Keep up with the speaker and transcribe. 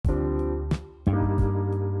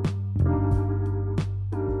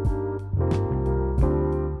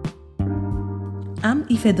I'm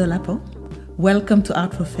Ife Dolapo. Welcome to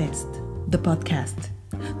Artfrofest, the podcast,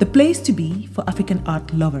 the place to be for African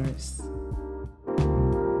art lovers.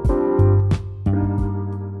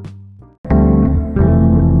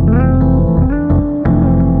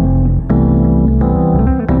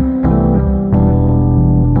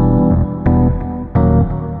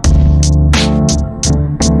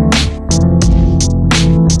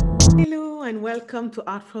 Welcome to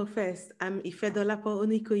Artfrofest. I'm Ife Dolapo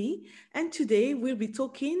Onikoyi, and today we'll be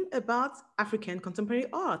talking about African contemporary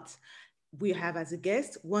art. We have as a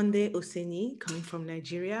guest Wande Oseni, coming from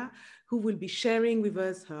Nigeria, who will be sharing with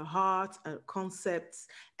us her heart, her concepts,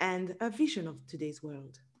 and a vision of today's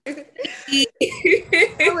world. How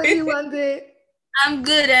are you, Wande? I'm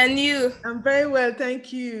good, and you? I'm very well,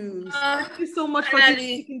 thank you. Thank you so much for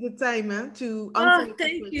taking the time to answer.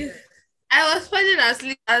 Thank you. I was falling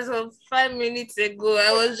asleep as of 5 minutes ago.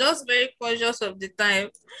 I was just very conscious of the time.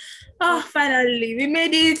 Finally, we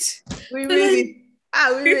made it. We made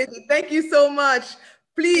it. Thank you so much.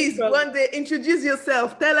 Please, Wande, introduce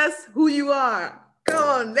yourself. Tell us who you are. Come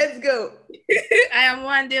on, let's go. I am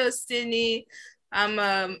Wande Oseni. I'm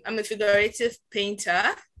a figurative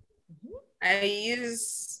painter. I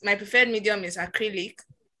use my preferred medium is acrylic.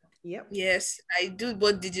 Yep. Yes, I do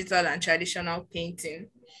both digital and traditional painting.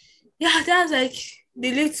 Yeah, that's like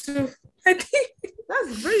the little. I think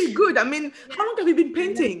that's very good. I mean, how long have you been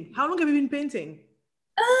painting?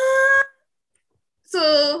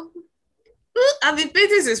 So I've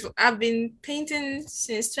been painting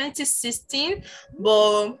since 2016,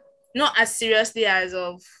 but not as seriously as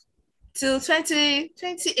of till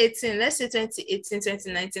 2018. Let's say 2018,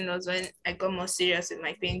 2019 was when I got more serious with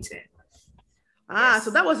my painting. Yes. So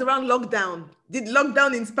that was around lockdown. Did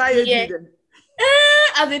lockdown inspire you then?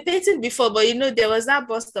 I've been painting before, but there was that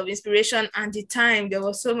burst of inspiration, and the time there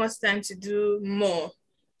was so much time to do more.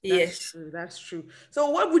 That's true. So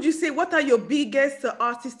what would you say, what are your biggest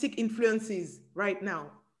artistic influences right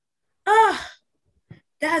now?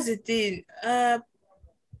 That's the thing. Right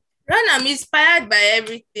now I'm inspired by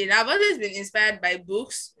everything. I've always been inspired by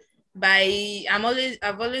books. I've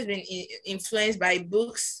always been influenced by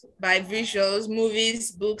books, by visuals,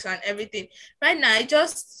 movies, books, and everything. Right now I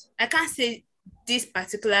can't say this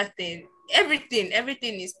particular thing. Everything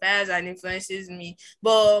inspires and influences me,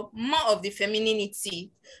 but more of the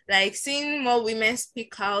femininity, like seeing more women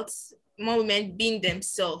speak out, more women being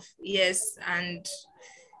themselves. Yes, and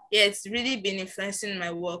it's really been influencing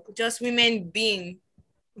my work. Just women being.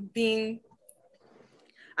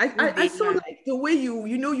 I saw like the way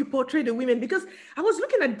you portray the women, because I was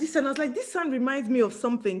looking at this and I was like, this sign reminds me of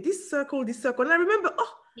something. This circle, and I remember,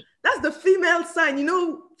 that's the female sign,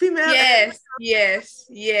 female. Yes.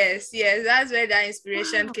 That's where that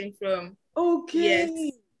inspiration came from. Okay.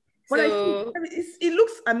 Yes. But it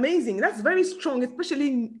looks amazing. That's very strong,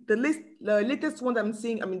 especially the latest one I'm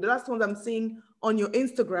seeing. The last one I'm seeing on your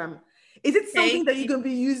Instagram. Is it something that you're going to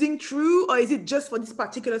be using through, or is it just for this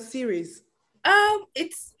particular series?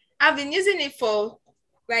 I've been using it for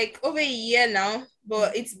like over a year now,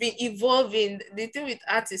 but it's been evolving. The thing with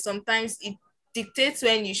art is sometimes it dictates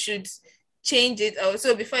when you should change it.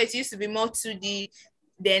 So before it used to be more 2D,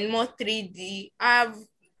 then more 3D. I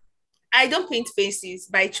don't paint faces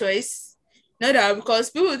by choice. Not that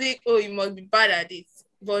because people think, you must be bad at it.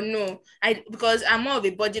 But no, because I'm more of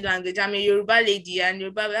a body language. I'm a Yoruba lady, and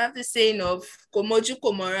Yoruba, we have the saying of Komoju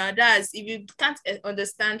Komora. That's if you can't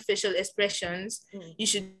understand facial expressions, you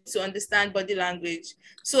should to understand body language.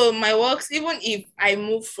 So my works, even if I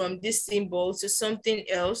move from this symbol to something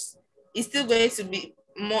else, it's still going to be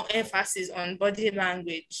more emphasis on body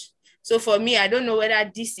language. So for me, I don't know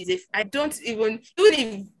whether this is even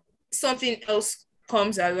if something else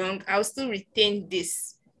comes along, I'll still retain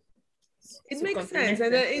this. It makes sense,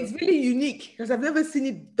 and it's really unique because I've never seen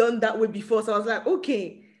it done that way before. So I was like,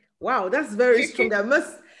 okay, wow, that's very strong.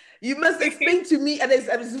 You must explain to me. And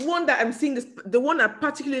there's one that I'm seeing. The one I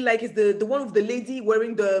particularly like is the one of the lady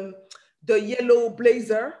wearing the yellow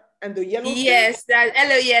blazer and the yellow. Yes, that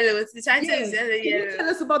yellow. The title is yellow. Can you tell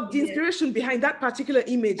us about the inspiration behind that particular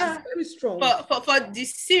image? It's very strong. For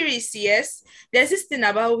this series, yes, there's this thing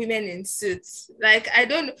about women in suits. Like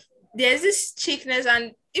there's this chickness,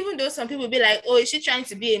 and even though some people be like, is she trying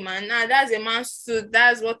to be a man? Nah, that's a man's suit.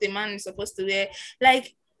 That's what a man is supposed to wear.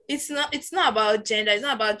 Like, it's not about gender. It's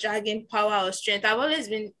not about dragging power or strength. I've always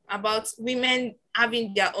been about women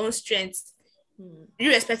having their own strengths,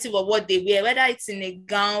 irrespective of what they wear, whether it's in a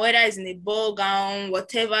gown, whether it's in a ball gown,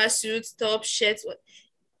 whatever, suit, top, shirt,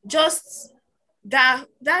 just that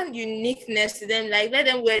uniqueness to them. Like, let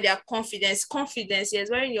them wear their confidence. Yes,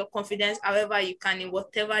 wearing your confidence however you can in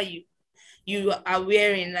whatever you you are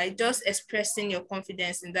wearing, like just expressing your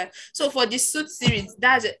confidence in that. So for the suit series,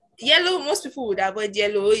 that's yellow. Most people would avoid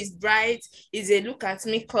yellow. It's bright, it's a look at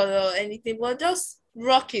me color, anything, but just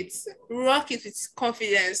rock it with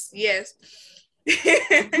confidence. Yes.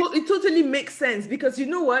 It totally makes sense, because you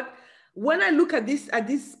know what? When I look at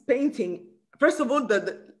this painting, first of all,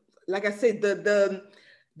 like I said, the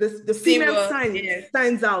female sign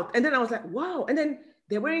stands out, and then I was like, wow. And then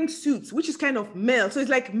they're wearing suits, which is kind of male, so it's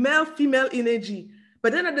like male female energy.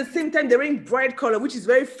 But then at the same time, they're wearing bright color, which is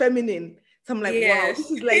very feminine. So I'm like, wow, this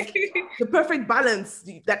is like the perfect balance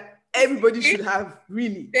that everybody should have,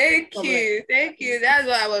 really. Thank you. That's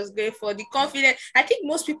what I was going for. The confident. I think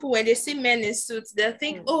most people, when they see men in suits, they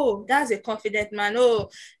think, oh, that's a confident man. Oh,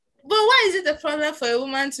 but why is it a problem for a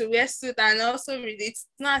woman to wear suit? And also, it's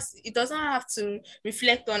not. It doesn't have to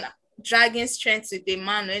reflect on dragging strength with a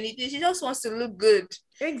man or anything. She just wants to look good.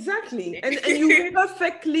 Exactly, and you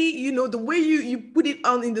perfectly, the way you put it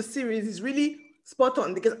on in the series is really spot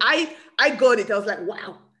on, because I got it. I was like,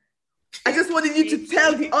 wow. I just wanted you to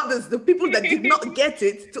tell the others, the people that did not get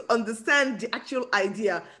it, to understand the actual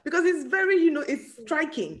idea, because it's very, it's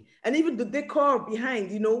striking. And even the decor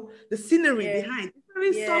behind, the scenery behind, it's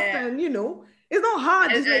very soft, and, it's not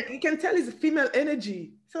hard. It's like, you can tell it's a female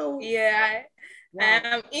energy. So yeah,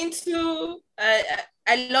 wow.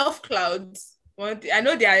 I love clouds. I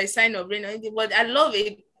know they are a sign of rain or anything, but I love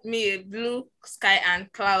a blue sky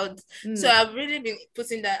and clouds. So I've really been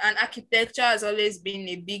putting that, and architecture has always been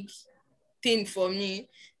a big thing for me.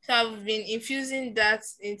 So I've been infusing that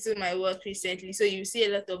into my work recently. So you see a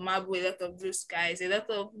lot of marble, a lot of blue skies, a lot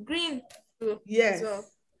of green. Yes. As well.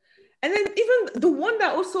 And then even the one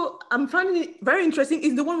that also I'm finding it very interesting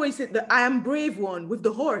is the one where you said the I am brave one with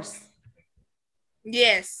the horse.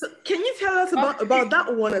 Yes. So can you tell us about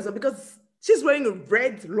that one as well? Because she's wearing a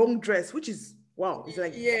red long dress, which is wow. It's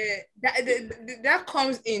like that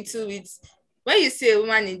comes into it. When you see a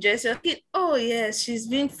woman in dress, you're like, oh yes, she's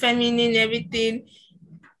being feminine, everything.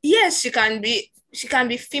 Yes, she can be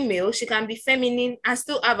female, she can be feminine and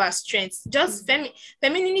still have her strengths. Just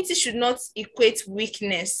femininity should not equate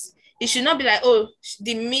weakness. It should not be like, oh,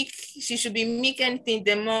 she should be meek, anything.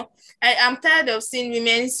 The more I'm tired of seeing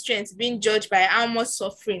women's strengths being judged by how much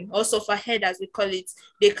suffering, or sufferhead as we call it,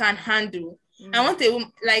 they can handle. I want a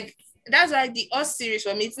woman like. That's why the Us series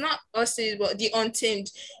for me, it's not Us series, but the Untamed.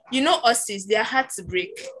 Us's, they are hard to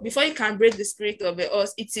break. Before you can break the spirit of a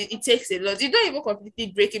Us, it takes a lot. You don't even completely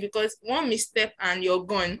break it, because one misstep and you're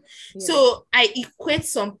gone. Yeah. So I equate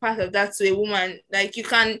some part of that to a woman. Like you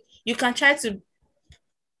can try to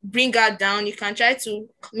bring her down, you can try to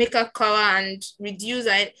make her cower and reduce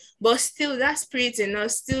it, but still that spirit in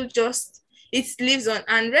us still just, it lives on.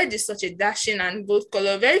 And red is such a dashing and bold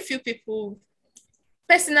color. Very few people.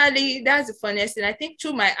 Personally, that's the funniest thing. I think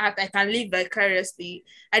through my art, I can live vicariously.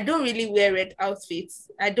 I don't really wear red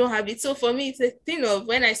outfits. I don't have it. So for me, it's a thing of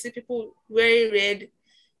when I see people wearing red,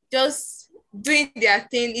 just doing their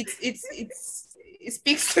thing, it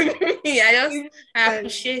speaks to me. I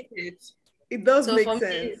appreciate it. It does make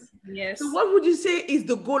sense. Yes. So what would you say is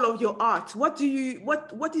the goal of your art? What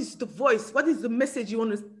is the voice? What is the message you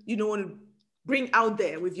want to bring out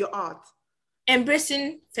there with your art?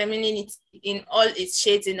 Embracing femininity in all its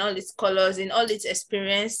shades, in all its colors, in all its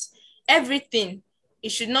experience, everything. It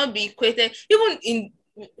should not be equated.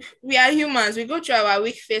 We are humans. We go through our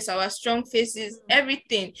weak face, our strong faces,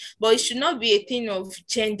 everything. But it should not be a thing of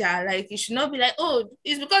gender. Like, it should not be like, oh,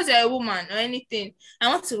 it's because you're a woman or anything. I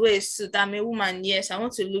want to wear a suit. I'm a woman. Yes, I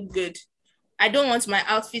want to look good. I don't want my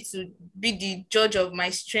outfit to be the judge of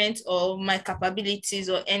my strength or my capabilities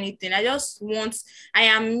or anything. I just want, I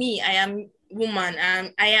am me. I am woman.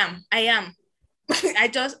 I am. I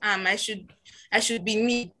just am. I should be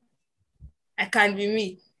me. I can be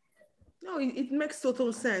me. No, it makes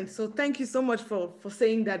total sense. So thank you so much for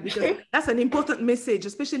saying that, because that's an important message,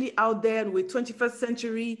 especially out there with 21st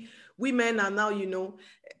century women are now,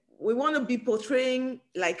 we want to be portraying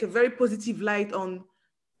like a very positive light on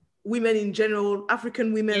women in general,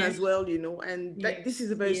 African women as well, and this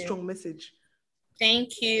is a very strong message.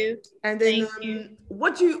 Thank you. And then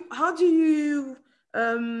how do you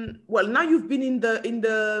well, now you've been in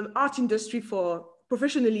the art industry for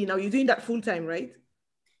professionally, now you're doing that full time, right?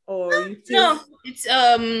 Or you still... No, it's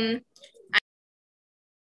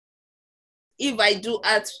if I do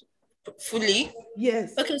art fully,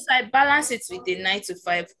 yes, okay, so I balance it with a 9 to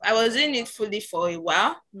 5. I was doing it fully for a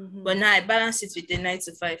while, but now I balance it with a 9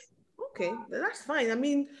 to 5. Okay, that's fine. I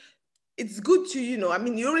mean, it's good to, you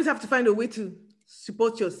always have to find a way to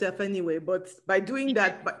support yourself anyway, but by doing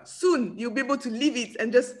that, but soon you'll be able to leave it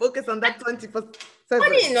and just focus on that 24/7.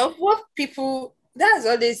 Funny enough, what people that's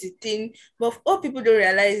always the thing. But what people don't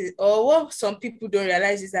realize, or what some people don't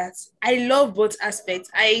realize, is that I love both aspects.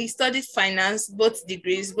 I studied finance, both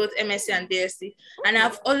degrees, both MSc and BSc, and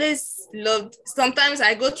I've always loved. Sometimes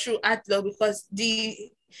I go through art law because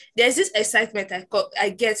there's this excitement I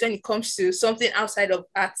get when it comes to something outside of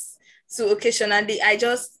arts. So occasionally,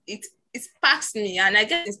 it sparks me, and I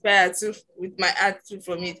get inspired too with my art too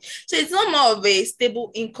from it. So it's not more of a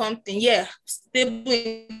stable income thing. Yeah, stable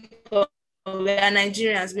income. We are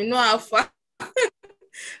Nigerians. We know how far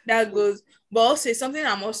that goes. But also, it's something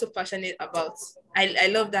I'm also passionate about. I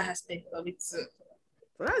love that aspect of it too.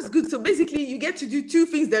 Well, that's good. So basically, you get to do two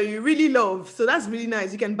things that you really love. So that's really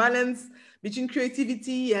nice. You can balance between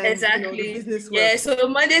creativity and the Exactly. business work. Yeah. So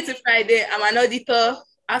Monday to Friday, I'm an auditor.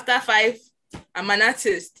 After 5, I'm an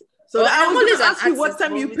artist. So I'm I was always going to an ask you what artist,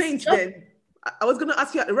 time but you with paint just then. I was going to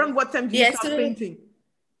ask you around what time do you yeah. start So painting?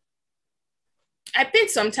 I paint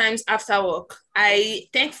sometimes after work.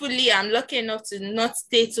 Thankfully I'm lucky enough to not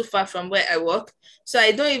stay too far from where I work, so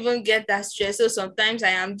I don't even get that stress. So sometimes I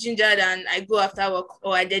am gingered and I go after work,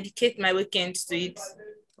 or I dedicate my weekends to it.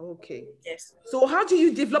 Okay. Yes. So how do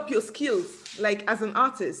you develop your skills, like as an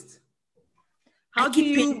artist? I How do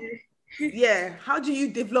keep you, it. how do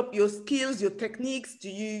you develop your skills, your techniques?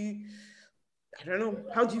 I don't know,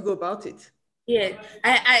 how do you go about it? Yeah,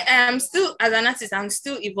 I am still, as an artist, I'm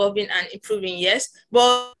still evolving and improving, yes.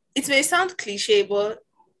 But it may sound cliche, but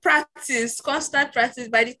practice, constant practice.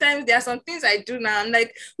 By the time there are some things I do now, I'm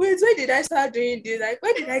like, wait, when did I start doing this? Like,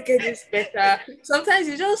 when did I get this better? Sometimes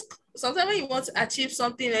when you want to achieve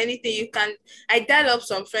something or anything, I dial up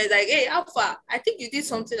some friends, like, hey, how far? I think you did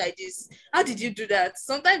something like this. How did you do that?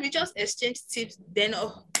 Sometimes we just exchange tips, then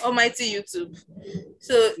almighty YouTube.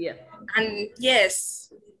 So, Yeah. and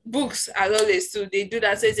yes, books as always too, they do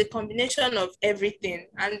that. So it's a combination of everything,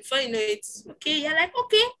 and before you know it's okay, you're like,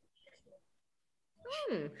 okay.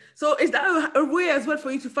 So is that a way as well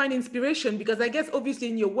for you to find inspiration? Because I guess obviously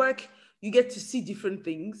in your work, you get to see different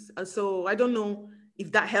things. And so I don't know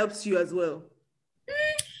if that helps you as well.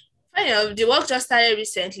 The work just started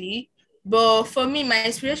recently, but for me, my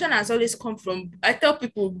inspiration has always come from, I tell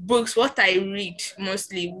people, books, what I read,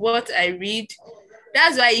 mostly what I read.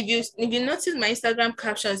 That's why if you notice my Instagram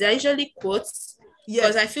captions, they're usually quotes,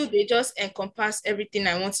 because I Yes. feel they just encompass everything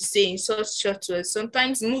I want to say in such short words.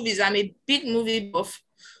 Sometimes movies, I'm a big movie buff.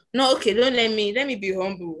 No, okay, don't let me be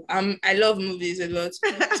humble. I love movies a lot.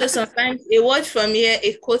 So sometimes a word from here,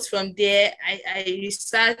 a quote from there, I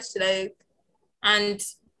research, like, and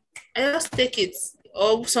I just take it.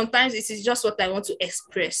 Or sometimes it is just what I want to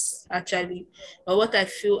express, actually, or what I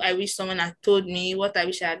feel I wish someone had told me, what I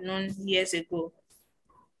wish I had known years ago.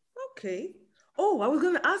 Okay. Oh, I was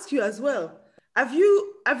going to ask you as well. Have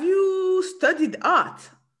you studied art,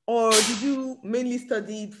 or did you mainly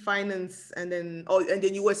study finance and then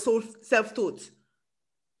you were so self-taught?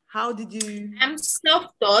 How did you? I'm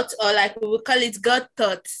self-taught, or like we would call it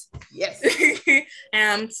God-taught. Yes. I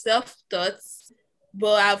am self-taught,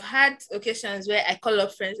 but I've had occasions where I call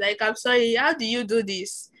up friends, like, I'm sorry, how do you do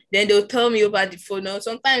this? Then they'll tell me over the phone. Or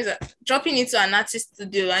sometimes dropping into an artist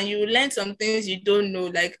studio and you learn some things you don't know,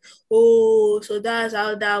 like, oh, so that's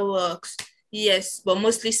how that works. Yes, but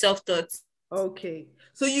mostly self-taught. Okay.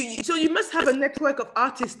 So you must have a network of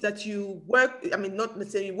artists that you work, I mean, not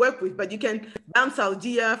necessarily work with, but you can bounce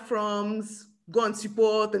idea from, go and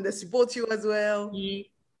support, and they support you as well.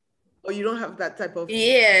 Or you don't have that type of.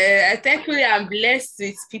 Yeah, thankfully I'm blessed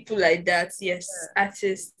with people like that. Yes,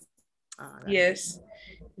 artists. Ah, Yes,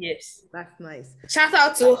 yes. that's nice. Shout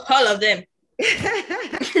out to all of them.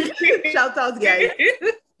 Shout out, guys.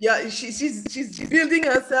 Yeah, she's building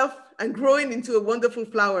herself and growing into a wonderful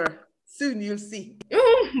flower. Soon you'll see.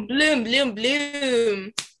 Bloom, bloom,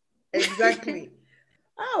 bloom. Exactly.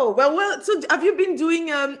 Oh, well. So have you been doing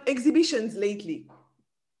exhibitions lately?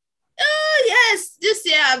 Oh, yes. This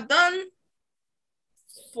year I've done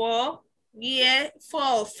 4. Yeah, 4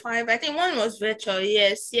 or 5. I think one was virtual.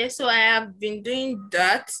 Yes, yes. So I have been doing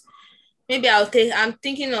that. Maybe I'm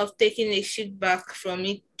thinking of taking a sheet back from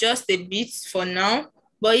it just a bit for now.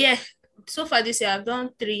 But yeah, so far this year I've done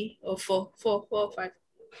 3 or 4, 4 or 5.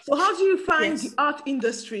 So how do you find the Yes. art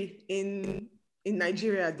industry in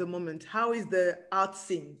Nigeria at the moment? How is the art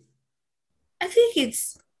scene? I think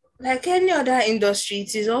it's like any other industry,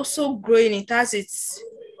 it is also growing. It has its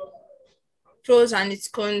pros and its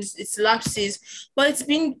cons, its lapses, but it's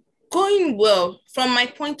been going well. From my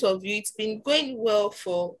point of view, it's been going well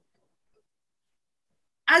for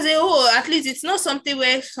as a whole. At least it's not something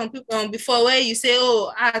where some people before, where you say,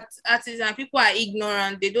 oh, artists, and people are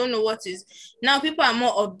ignorant, they don't know what is. Now people are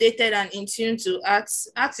more updated and in tune to art.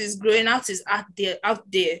 Art is growing, art is out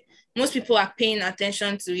there. most people are paying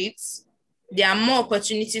attention to it. There are more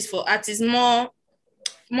opportunities for artists, more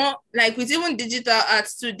like with even digital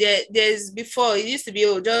arts too. There's before it used to be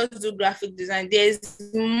just do graphic design. There's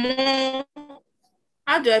more.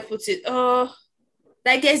 How do I put it?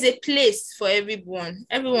 Like there's a place for everyone.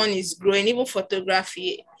 Everyone is growing, even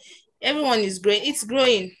photography. Everyone is growing. It's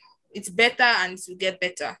growing. It's better and it will get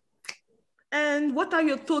better. And what are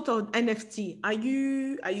your thoughts on NFT? Are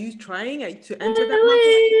you trying to enter that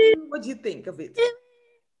market? What do you think of it?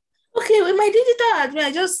 Okay, with my digital art,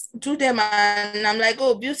 I just do them and I'm like,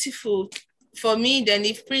 oh, beautiful. For me, then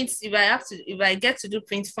if I get to do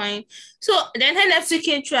print, fine. So then NFT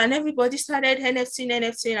came through and everybody started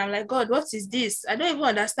NFT, and I'm like, God, what is this? I don't even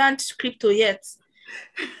understand crypto yet.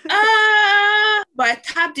 But I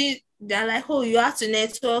tapped it. They're like, oh, you have to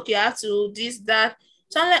network, you have to this, that.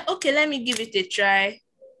 So I'm like, okay, let me give it a try.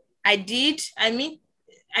 I did. I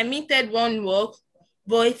minted one work,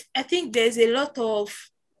 but I think there's a lot of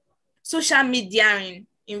social media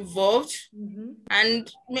involved,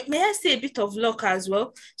 and may I say a bit of luck as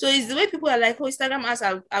well. So it's the way people are like, oh, Instagram has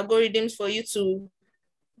algorithms for you to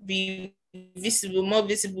be visible, more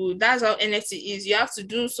visible. That's how NFT is. You have to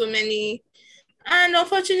do so many, and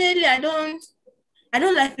unfortunately, I don't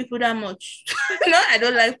like people that much. No, I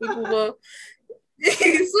don't like people, but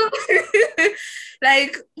so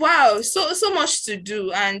like wow, so much to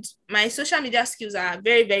do, and my social media skills are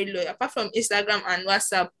very, very low. Apart from Instagram and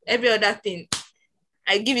WhatsApp, every other thing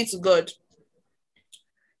I give it to God.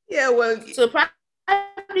 Yeah, well, so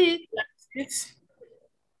probably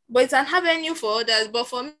but it's an avenue for others. But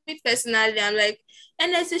for me personally, I'm like,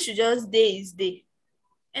 NFT should just day.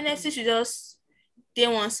 NFT should just stay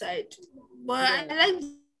one side. But yeah. I like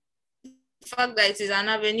the fact that it is an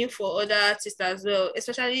avenue for other artists as well,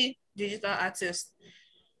 especially digital artists.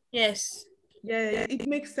 Yes. Yeah, it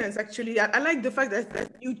makes sense actually. I like the fact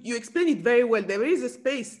that you explain it very well. There is a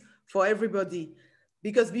space for everybody,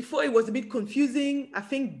 because before it was a bit confusing. I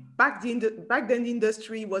think back then the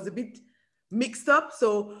industry was a bit mixed up.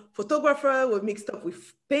 So photographers were mixed up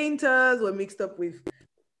with painters, were mixed up with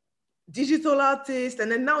digital artists,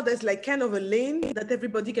 and then now there's like kind of a lane that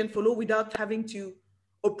everybody can follow without having to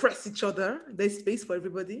oppress each other. There's space for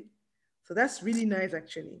everybody, so that's really nice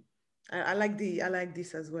actually. I like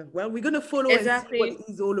this as well. Well, we're gonna follow and see what it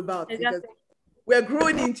is all about, because we're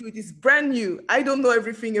growing into it. It's brand new. I don't know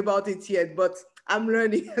everything about it yet, but I'm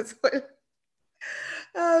learning as well.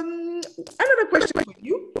 Another question for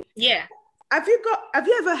you. Yeah. Have you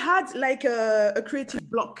ever had like a creative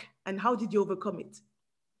block, and how did you overcome it?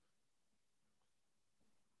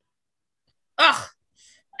 Oh,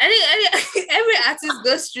 I think every artist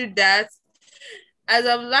goes through that. As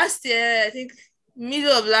of last year, I think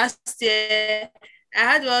middle of last year, I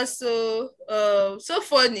had one so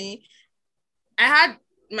funny. I had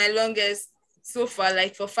my longest so far,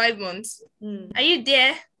 like for 5 months. Are you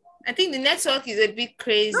there? I think the network is a bit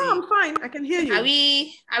crazy. No, I'm fine. I can hear you. Are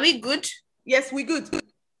we good? Yes, we're good.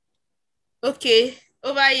 Okay.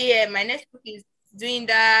 Over here, my network is doing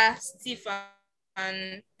that stiff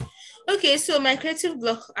and okay. So my creative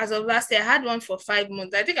block as of last year, I had one for 5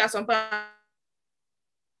 months. I think at some point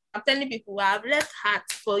I'm telling people, I've left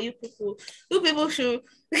heart for you people. You people should.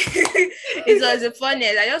 It was the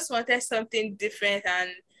funniest. I just wanted something different, and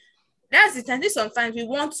that's it. And sometimes we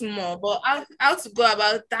want more, but how to go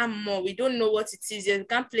about that more? We don't know what it is yet. We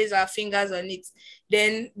can't place our fingers on it.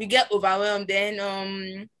 Then we get overwhelmed.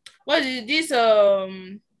 Then what is this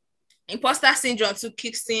imposter syndrome to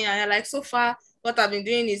kicks in, and like so far what I've been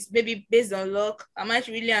doing is maybe based on luck. Am I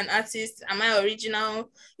really an artist? Am I original?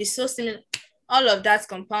 It's so similar. All of that's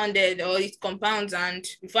compounded, or it compounds, and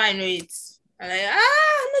before I know it, I'm like,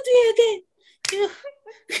 I'm not doing it again.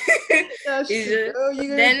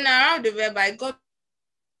 Then around the web, I got.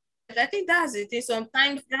 I think that's the thing.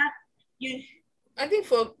 Sometimes I think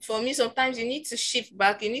for me, sometimes you need to shift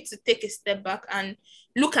back. You need to take a step back and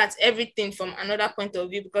look at everything from another point of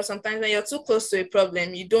view, because sometimes when you're too close to a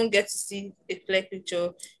problem, you don't get to see a clear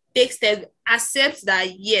picture. Take steps, accept that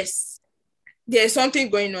yes, there's something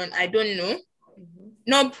going on. I don't know.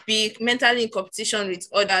 Not be mentally in competition with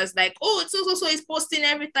others, like, oh, it's so is posting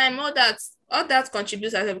every time. All that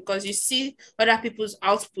contributes as well, because you see other people's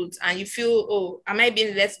outputs and you feel, oh, am I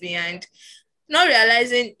being left behind? Not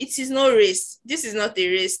realizing it is no race. This is not a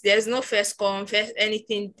race. There's no first come, first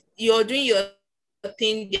anything. You're doing your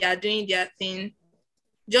thing, they are doing their thing.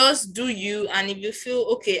 Just do you, and if you feel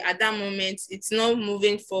okay at that moment, it's not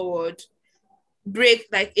moving forward, break,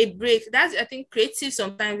 like a break. That's, I think, creative.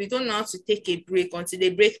 Sometimes we don't know how to take a break until the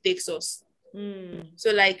break takes us.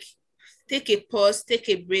 So like, take a pause, take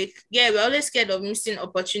a break. Yeah, we're always scared of missing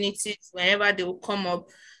opportunities whenever they will come up.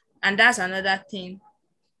 And that's another thing.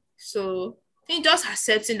 So I think just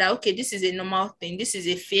accepting that, okay, this is a normal thing. This is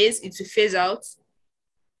a phase. It will phase out.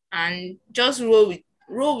 And just roll with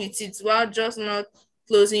it while just not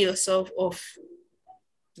closing yourself off.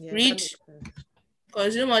 Yeah, that Read, makes sense.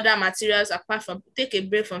 consume other materials apart from, take a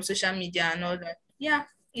break from social media and all that. Yeah,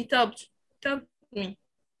 it helped. It helped me.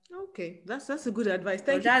 Okay, that's a good advice. So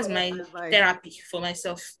Thank you for that's that my advice. therapy for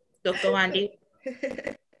myself, Dr. Wande.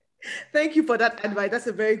 Thank you for that advice. That's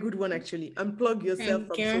a very good one, actually. Unplug yourself Thank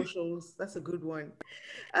from you. socials. That's a good one.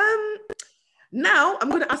 Um, Now I'm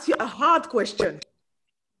going to ask you a hard question.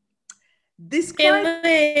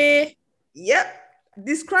 Describe, yep,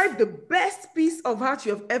 describe the best piece of art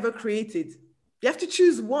you have ever created. You have to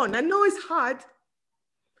choose one. I know it's hard.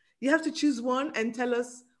 You have to choose one and tell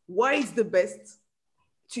us why it's the best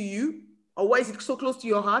to you, or why is it so close to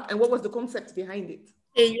your heart, and what was the concept behind it?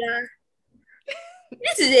 Yeah.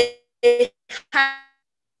 This is a hard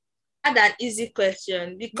and easy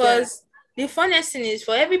question because the funniest thing is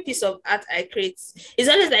for every piece of art I create, it's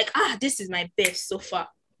always like, this is my best so far.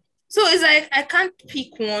 So it's like I can't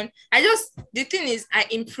pick one. The thing is I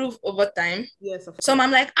improve over time. Yes, of course. So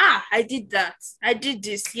I'm like, I did that. I did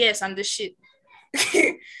this. Yes, I'm the shit.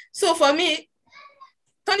 So for me,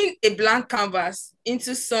 turning a blank canvas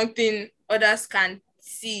into something others can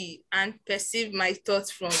see and perceive my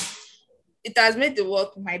thoughts from, it has made the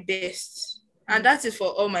work my best. And that is for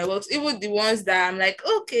all my works, even the ones that I'm like,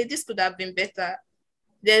 okay, this could have been better.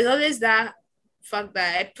 There's always that fact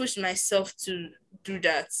that I push myself to do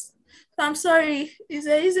that. So I'm sorry, it's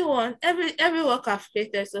an easy one. Every work I've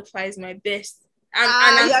created so far is my best. And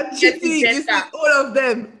I'm you're cheating. You see all of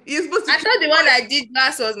them. You're supposed to. I thought the one I did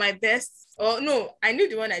last was my best. Or no, I knew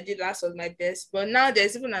the one I did last was my best, but now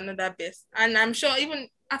there's even another best. And I'm sure even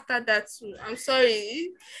after that too, I'm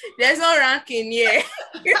sorry, there's no ranking here.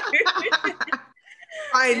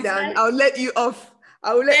 Fine, Dan. Like, I'll let you off.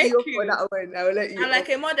 I will let you off for that one. I will let you I'm like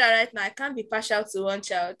a mother right now. I can't be partial to one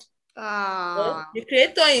child. Well, the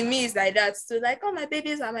creator in me is like that. So like, my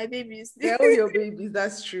babies are my babies. They're all your babies.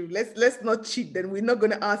 That's true. Let's not cheat. Then we're not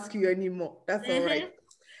gonna ask you anymore. That's all right.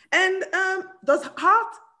 And does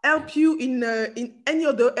art help you in any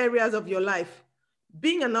other areas of your life?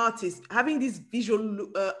 Being an artist, having this visual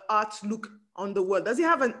art look on the world, does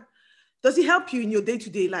it help you in your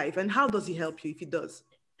day-to-day life? And how does it help you if it does?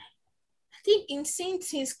 I think in seeing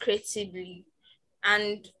things creatively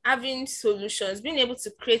and having solutions, being able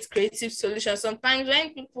to create creative solutions. Sometimes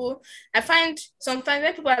when people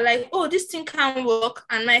are like, oh, this thing can't work,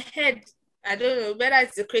 and my head, I don't know whether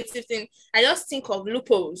it's a creative thing, I just think of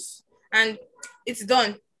loopholes and it's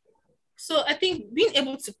done. So I think being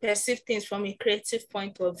able to perceive things from a creative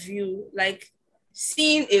point of view, like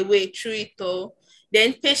seeing a way through it all,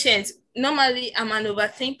 then patience. Normally, I'm an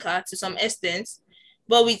overthinker to some extent,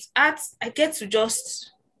 but with art, I get to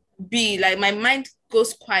just be like, my mind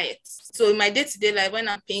goes quiet. So in my day-to-day life, when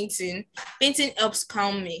I'm painting helps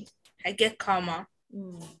calm me. I get calmer.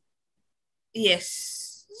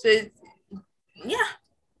 Yes. So yeah.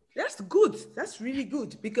 That's good. That's really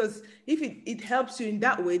good, because if it helps you in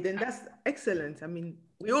that way, then that's excellent. I mean,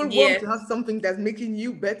 we all want to have something that's making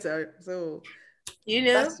you better. So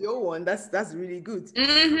that's your one. That's really good.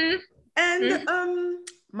 And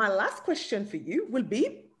my last question for you will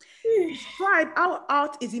be, describe how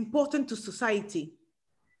art is important to society,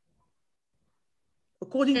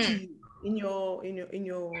 according to you, in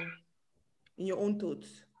your own thoughts.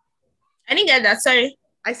 I didn't get that. Sorry.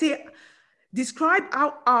 I say, describe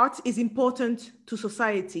how art is important to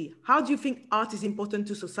society. How do you think art is important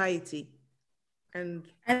to society? And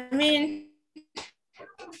I mean,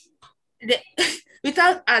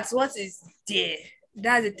 without art, what is there?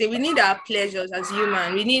 That's the thing. We need our pleasures as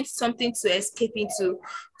humans. We need something to escape into.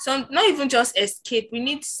 Not even just escape. We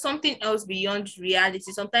need something else beyond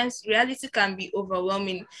reality. Sometimes reality can be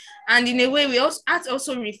overwhelming, and in a way, art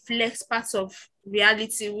also reflects parts of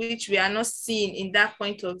reality which we are not seeing in that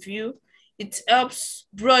point of view. It helps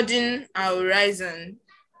broaden our horizon.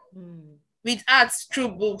 With art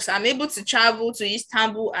through books, I'm able to travel to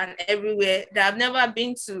Istanbul and everywhere that I've never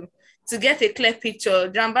been to get a clear picture.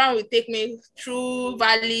 Jamban will take me through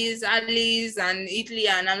valleys, alleys, and Italy,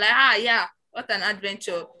 and I'm like, yeah, what an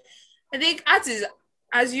adventure. I think art is,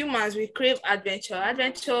 as humans, we crave adventure.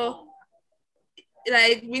 Adventure,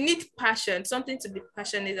 like, we need passion, something to be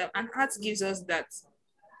passionate about, and art gives us that.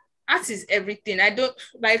 Art is everything. I don't,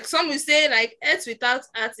 like, some will say, like, earth without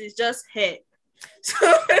art is just hair.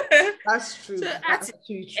 So that's true. So art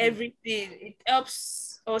is everything. It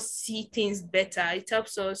helps us see things better. It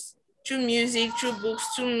helps us through music, through books,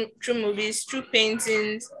 through movies, through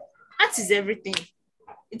paintings. Art is everything.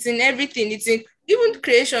 It's in everything. It's in even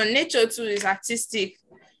creation, nature too is artistic.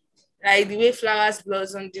 Like the way flowers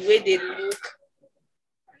blossom, the way they look,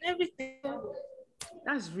 and everything.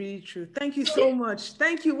 That's really true. Thank you so much.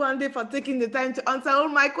 Thank you, Wande, for taking the time to answer all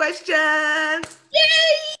my questions.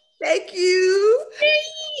 Yay! Thank you.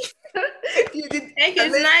 Yay! You did Thank you.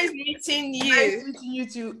 It's amazing. nice meeting you. Nice meeting you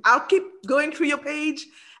too. I'll keep going through your page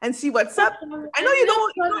and see what's up. I know you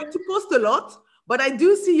don't like to post a lot, but I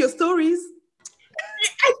do see your stories.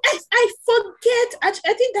 I forget. I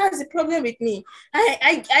think that's the problem with me.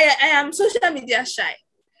 I am social media shy.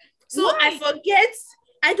 So why? I forget.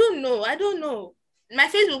 I don't know. My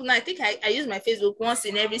Facebook now, I think I use my Facebook once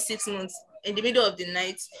in every 6 months in the middle of the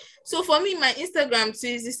night. So for me, my Instagram too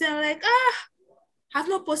is the same. I'm like, I've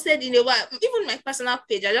not posted in a while. Even my personal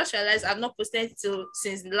page, I just realized I've not posted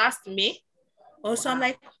since last May. Also, I'm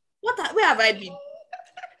like, where have I been?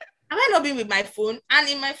 Have I not been with my phone? And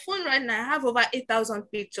in my phone right now, I have over 8,000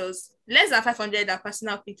 pictures. Less than 500 are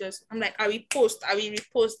personal pictures. I'm like, I will repost,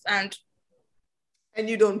 and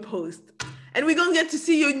you don't post. And we're going to get to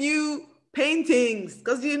see your new paintings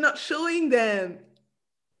because you're not showing them.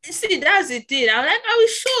 See, that's the thing. I'm like, I will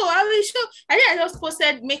show. I think I just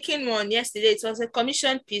posted making one yesterday. It was a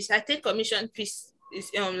commission piece. I think commission piece is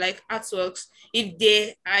like artworks if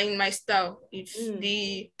they are in my style.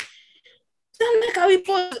 So I'm like,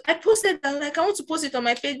 I posted that, like, I want to post it on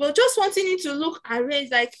my page, but just wanting it to look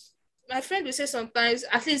arranged. Like, my friend will say sometimes,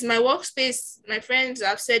 at least my workspace, my friends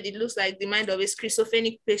have said it looks like the mind of a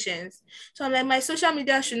schizophrenic patient. So I'm like, my social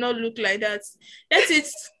media should not look like that. Let me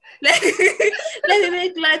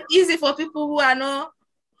make life easy for people who are not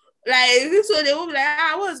like, so they will be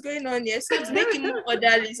like, what's going on here? So to make it more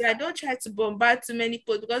orderly, so I don't try to bombard too many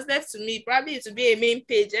posts, because left to me, probably it will be a main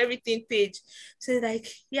page, everything page. So like,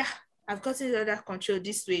 yeah, I've gotten it under control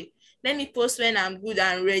this way. Let me post when I'm good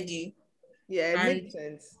and ready. Yeah, it makes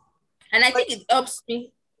sense. And I think it helps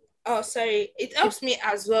me. Oh, sorry. It helps me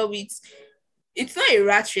as well with, it's not a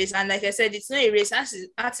rat race. And like I said, it's not a race.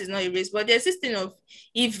 Art is not a race. But there's this thing of,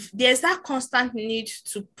 if there's that constant need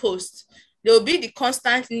to post, there will be the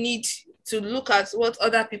constant need to look at what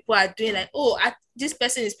other people are doing. Like, this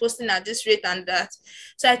person is posting at this rate and that.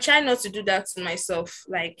 So I try not to do that to myself.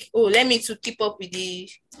 Like, let me to keep up with the...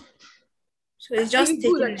 So it's just really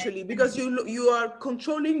good, actually, because you are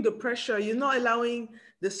controlling the pressure. You're not allowing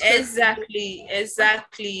the stress. Exactly.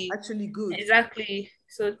 Actually good. Exactly.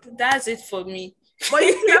 So that's it for me. But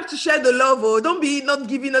you still have to share the love, or don't be not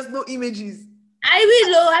giving us no images. I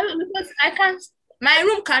will, because I can't. My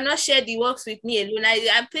room cannot share the works with me alone.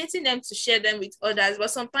 I'm painting them to share them with others,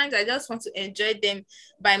 but sometimes I just want to enjoy them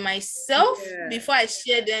by myself before I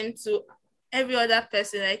share them to every other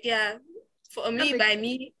person. Like, for me, by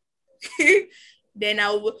me. Then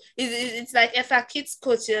it's like if a kid's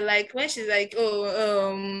coach, like when she's like,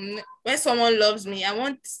 when someone loves me, I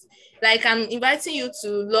want, like, I'm inviting you to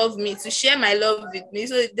love me, to share my love with me.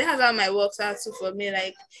 So that's how my works are too for me.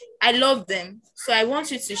 Like, I love them, so I want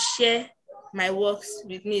you to share my works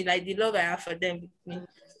with me, like the love I have for them with me.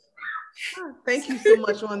 Thank you so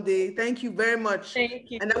much, Wande. Thank you very much. Thank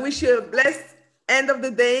you. And I wish you a blessed end of the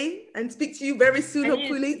day and speak to you very soon,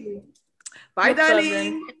 hopefully. Bye,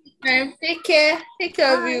 darling. Take care. Take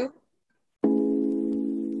care of you.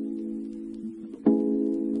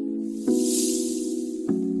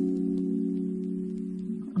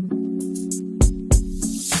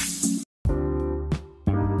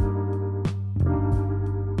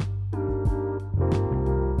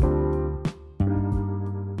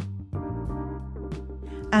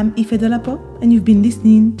 I'm Ife Dolapo, and you've been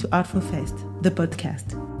listening to Artfrofest, the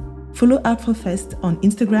podcast. Follow Artfrofest on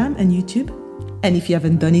Instagram and YouTube. And if you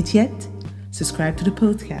haven't done it yet, subscribe to the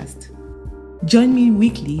podcast. Join me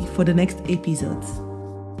weekly for the next episodes.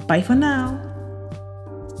 Bye for now.